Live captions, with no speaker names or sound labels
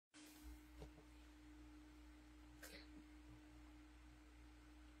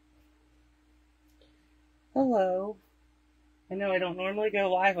Hello. I know I don't normally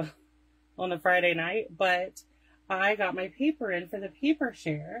go live on a Friday night, but I got my paper in for the paper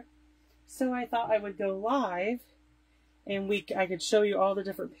share. So I thought I would go live and I could show you all the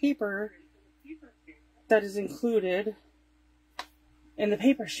different paper that is included in the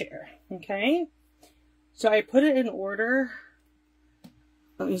paper share. Okay? So I put it in order.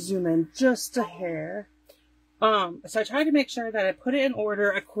 Let me zoom in just a hair. So I tried to make sure that I put it in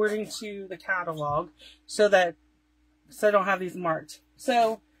order according to the catalog so I don't have these marked.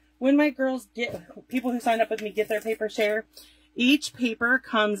 So when my girls people who sign up with me get their paper share, each paper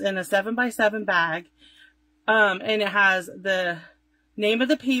comes in a 7x7 bag. And it has the name of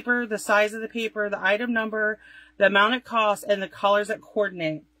the paper, the size of the paper, the item number, the amount it costs, and the colors that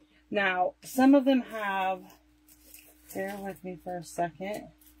coordinate. Now, some of them have, bear with me for a second.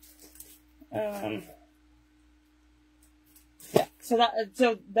 Yeah,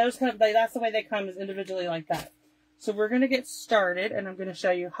 so those kind of, that's the way they come, is individually like that. So we're going to get started, and I'm going to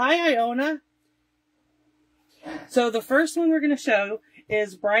show you. Hi, Iona. So the first one we're going to show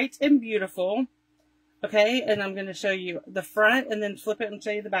is Bright and Beautiful. Okay, and I'm going to show you the front and then flip it and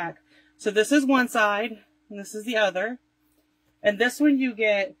show you the back. So this is one side, and this is the other. And this one you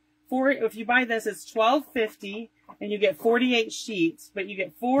get, if you buy this, it's $12.50, and you get 48 sheets, but you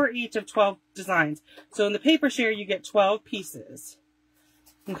get 4 each of 12 designs. So in the paper share, you get 12 pieces.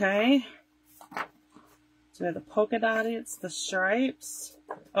 Okay? So we have the polka dots, the stripes.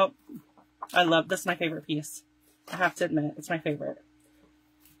 Oh, I love this. Is my favorite piece. I have to admit, it's my favorite.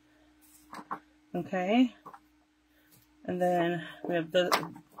 Okay? And then we have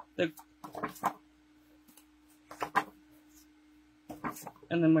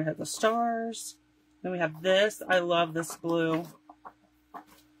and then we have the stars. Then we have this. I love this blue.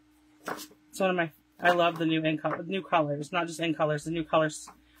 It's one of my, I love the new colors, not just in colors, the new colors.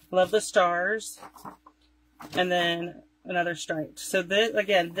 I love the stars. And then another stripe. So this,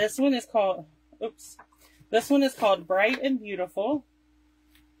 again, this one is called, this one is called Bright and Beautiful.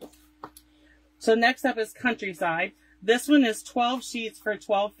 So next up is Countryside. This one is 12 sheets for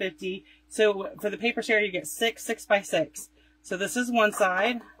 $12.50. So for the paper share, you get 6x6. So this is one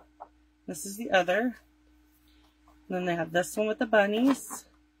side. This is the other. And then they have this one with the bunnies.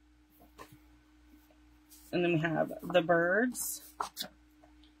 And then we have the birds.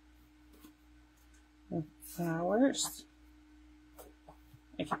 The flowers.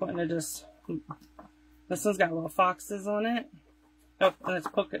 I keep wanting to just... This one's got little foxes on it. Oh, and it's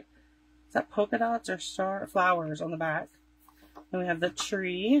polka... Is that polka dots or flowers on the back? Then we have the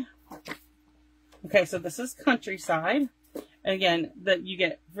tree. Okay, so this is Countryside. And again, that you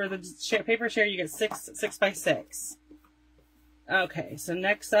get for the paper share, you get 6x6. Okay, so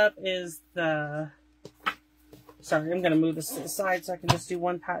next up is the. Sorry, I'm going to move this to the side so I can just do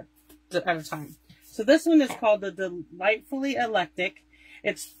one pack at a time. So this one is called the Delightfully Eclectic.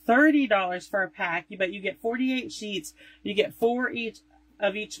 It's $30 for a pack, but you get 48 sheets. You get 4 each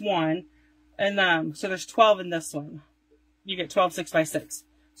of each one, and so there's 12 in this one. You get 12 6x6.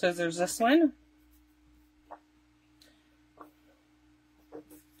 So there's this one.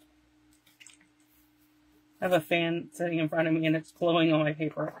 I have a fan sitting in front of me and it's glowing on my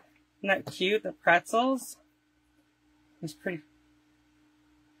paper. Isn't that cute? The pretzels. It's pretty.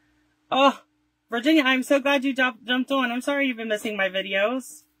 Oh, Virginia, I'm so glad you jumped on. I'm sorry you've been missing my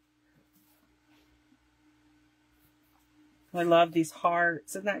videos. I love these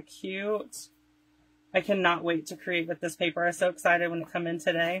hearts. Isn't that cute? I cannot wait to create with this paper. I'm so excited when it come in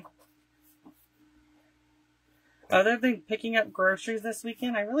today. Other than picking up groceries this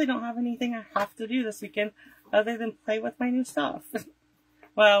weekend, I really don't have anything I have to do this weekend other than play with my new stuff.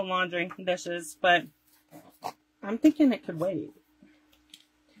 Well, laundry, dishes, but I'm thinking it could wait.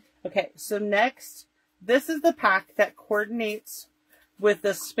 Okay, so next, this is the pack that coordinates with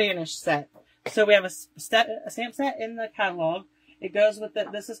the Spanish set. So we have a stamp set in the catalog. It goes with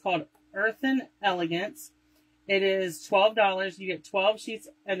it. This is called Earthen Elegance. It is $12. You get 12 sheets,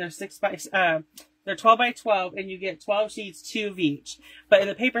 and they're 12 by 12, and you get 12 sheets, 2 of each. But in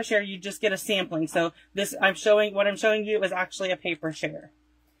the paper share, you just get a sampling. So this, what I'm showing you is actually a paper share.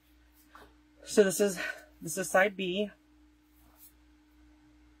 So this is side B.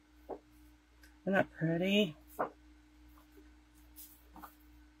 Isn't that pretty?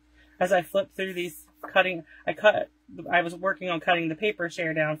 As I flip through these I was working on cutting the paper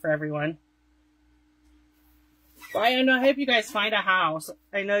share down for everyone. Well, I hope you guys find a house.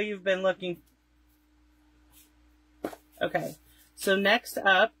 I know you've been looking. Okay, so next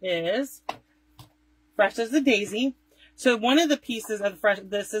up is Fresh as a Daisy. So one of the pieces of the fresh,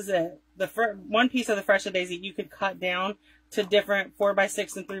 this is it. One piece of the Fresh Daisy you could cut down to different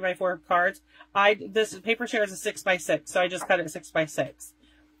 4x6 and 3x4 cards. This paper share is a 6x6, so I just cut it 6x6.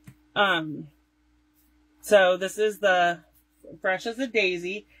 So this is the Fresh as a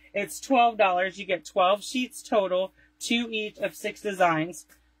Daisy. It's $12. You get 12 sheets total, 2 each of 6 designs.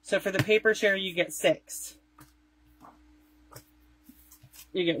 So for the paper share, you get 6.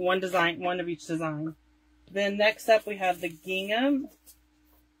 You get 1 design, 1 of each design. Then next up we have the gingham,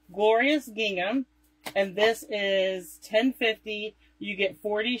 Glorious Gingham, and this is $10.50. You get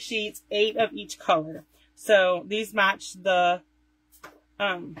 40 sheets, 8 of each color. So these match the,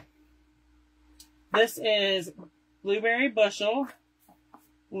 this is Blueberry Bushel,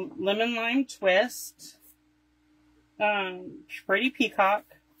 Lemon Lime Twist, Pretty Peacock,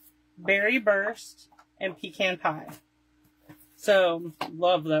 Berry Burst, and Pecan Pie. So,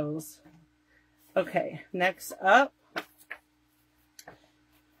 love those. Okay, next up.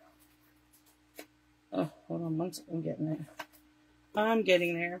 Oh, hold on one second. I'm getting it. I'm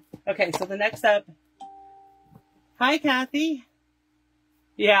getting there. Okay, so the next up. Hi, Kathy.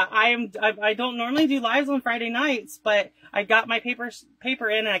 Yeah, I don't normally do lives on Friday nights, but I got my paper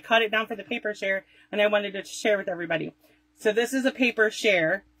in and I cut it down for the paper share, and I wanted to share with everybody. So this is a paper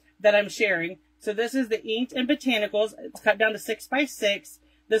share that I'm sharing. So this is the Inked and Botanicals. It's cut down to 6x6.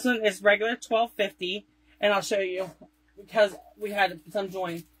 This one is regular $12.50, and I'll show you because we had some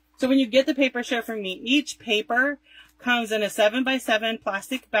join. So when you get the paper share from me, each paper comes in a 7x7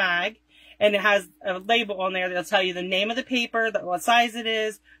 plastic bag, and it has a label on there that'll tell you the name of the paper, what size it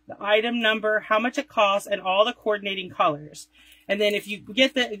is, the item number, how much it costs, and all the coordinating colors. And then if you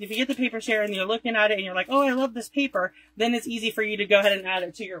get the paper share and you're looking at it and you're like, oh, I love this paper, then it's easy for you to go ahead and add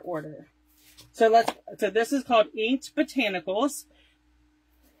it to your order. So this is called Inked Botanicals.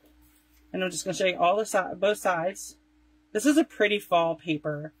 And I'm just going to show you all both sides. This is a pretty fall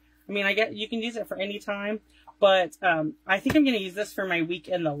paper. I mean, you can use it for any time, but I think I'm going to use this for my week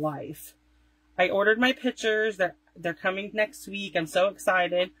in the life. I ordered my pictures. They're coming next week. I'm so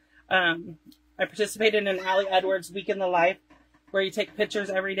excited. I participated in Allie Edwards' Week in the Life, where you take pictures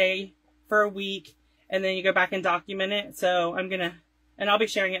every day for a week, and then you go back and document it. So and I'll be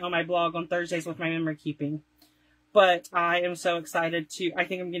sharing it on my blog on Thursdays with my memory keeping. But I am so excited I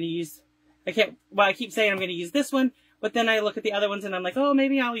think I'm going to use, I keep saying I'm going to use this one, but then I look at the other ones and I'm like, oh,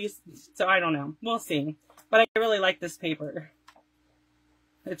 maybe I'll use, so I don't know. We'll see. But I really like this paper.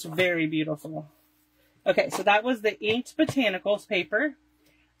 It's very beautiful. Okay, so that was the Inked Botanicals paper.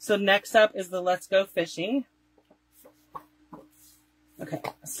 So next up is the Let's Go Fishing. Okay,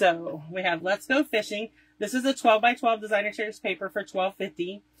 so we have Let's Go Fishing. This is a 12x12 designer series paper for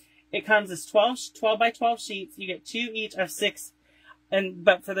 $12.50. It comes as 12x12 sheets. You get 2 each of 6.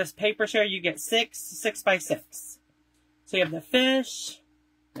 But for this paper share, you get 6x6. So you have the fish.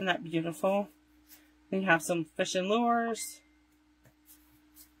 Isn't that beautiful? Then you have some fish and lures.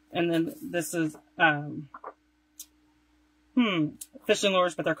 And then this is fish and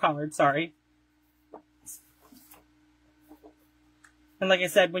lures, but they're colored, sorry. And like I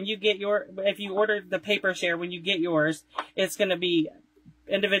said, when you get if you order the paper share, when you get yours, it's going to be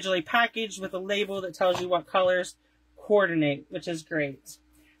individually packaged with a label that tells you what colors coordinate, which is great.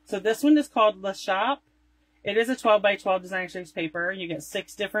 So this one is called Le Shop. It is a 12x12 designer series paper. You get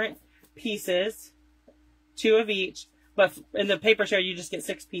 6 different pieces, 2 of each. But in the paper share, you just get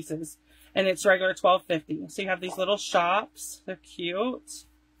 6 pieces. And it's regular $12.50. So you have these little shops. They're cute.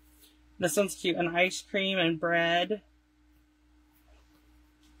 This one's cute. And ice cream and bread.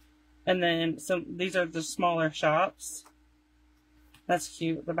 And then these are the smaller shops. That's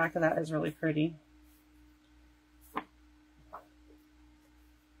cute. The back of that is really pretty.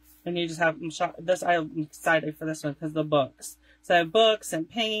 And you just have this. I'm excited for this one because the books. So I have books and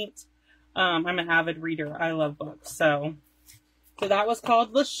paint. I'm an avid reader. I love books. So that was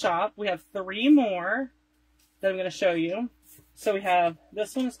called Le Shop. We have 3 more that I'm going to show you. So we have,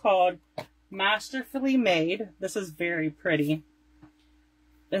 this one is called Masterfully Made. This is very pretty.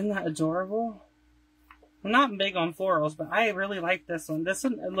 Isn't that adorable? I'm not big on florals, but I really like this one. This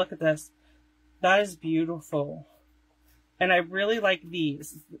one, look at this. That is beautiful. And I really like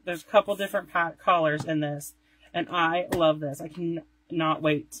these. There's a couple different colors in this. And I love this. I cannot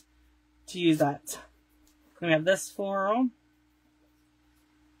wait to use that. Then we have this floral.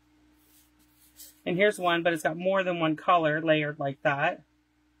 And here's one, but it's got more than one color layered like that.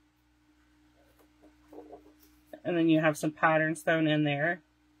 And then you have some patterns thrown in there.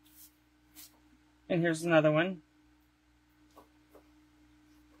 And here's another one.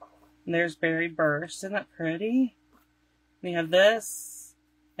 And there's Berry Burst. Isn't that pretty? We have this,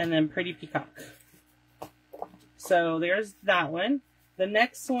 and then Pretty Peacock. So there's that one. The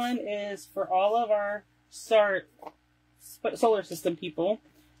next one is for all of our solar system people.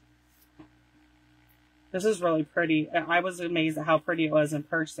 This is really pretty. I was amazed at how pretty it was in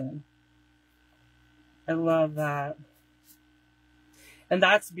person. I love that. And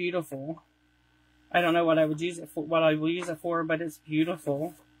that's beautiful. I don't know what I would use it for, but it's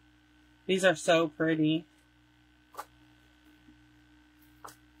beautiful. These are so pretty.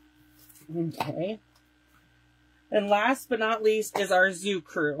 Okay. And last but not least is our zoo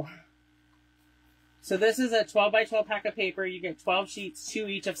crew. So this is a 12 by 12 pack of paper. You get 12 sheets, 2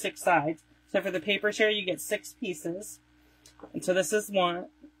 each of 6 sides. So for the paper share, you get 6 pieces. And so this is one.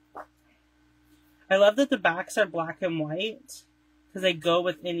 I love that the backs are black and white because they go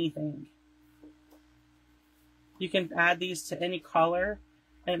with anything. You can add these to any color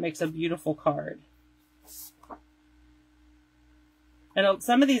and it makes a beautiful card. And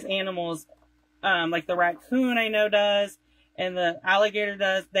some of these animals, like the raccoon I know does, and the alligator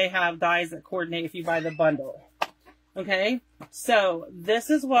does, they have dies that coordinate if you buy the bundle. Okay, so this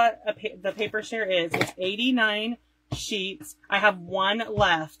is what the paper share is. It's 89 sheets. I have one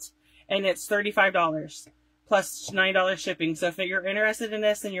left, and it's $35 plus $9 shipping. So if you're interested in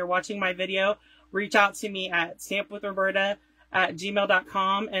this and you're watching my video, reach out to me at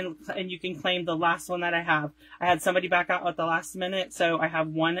stampwithroberta@gmail.com and you can claim the last one that I have. I had somebody back out at the last minute, so I have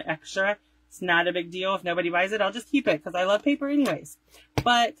one extra. It's not a big deal. If nobody buys it, I'll just keep it because I love paper anyways.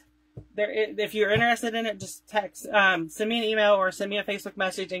 But if you're interested in it, just send me an email or send me a Facebook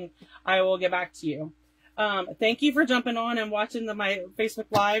message and I will get back to you. Thank you for jumping on and watching my Facebook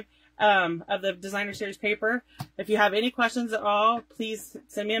Live of the Designer Series paper. If you have any questions at all, please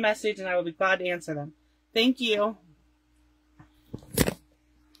send me a message and I will be glad to answer them. Thank you.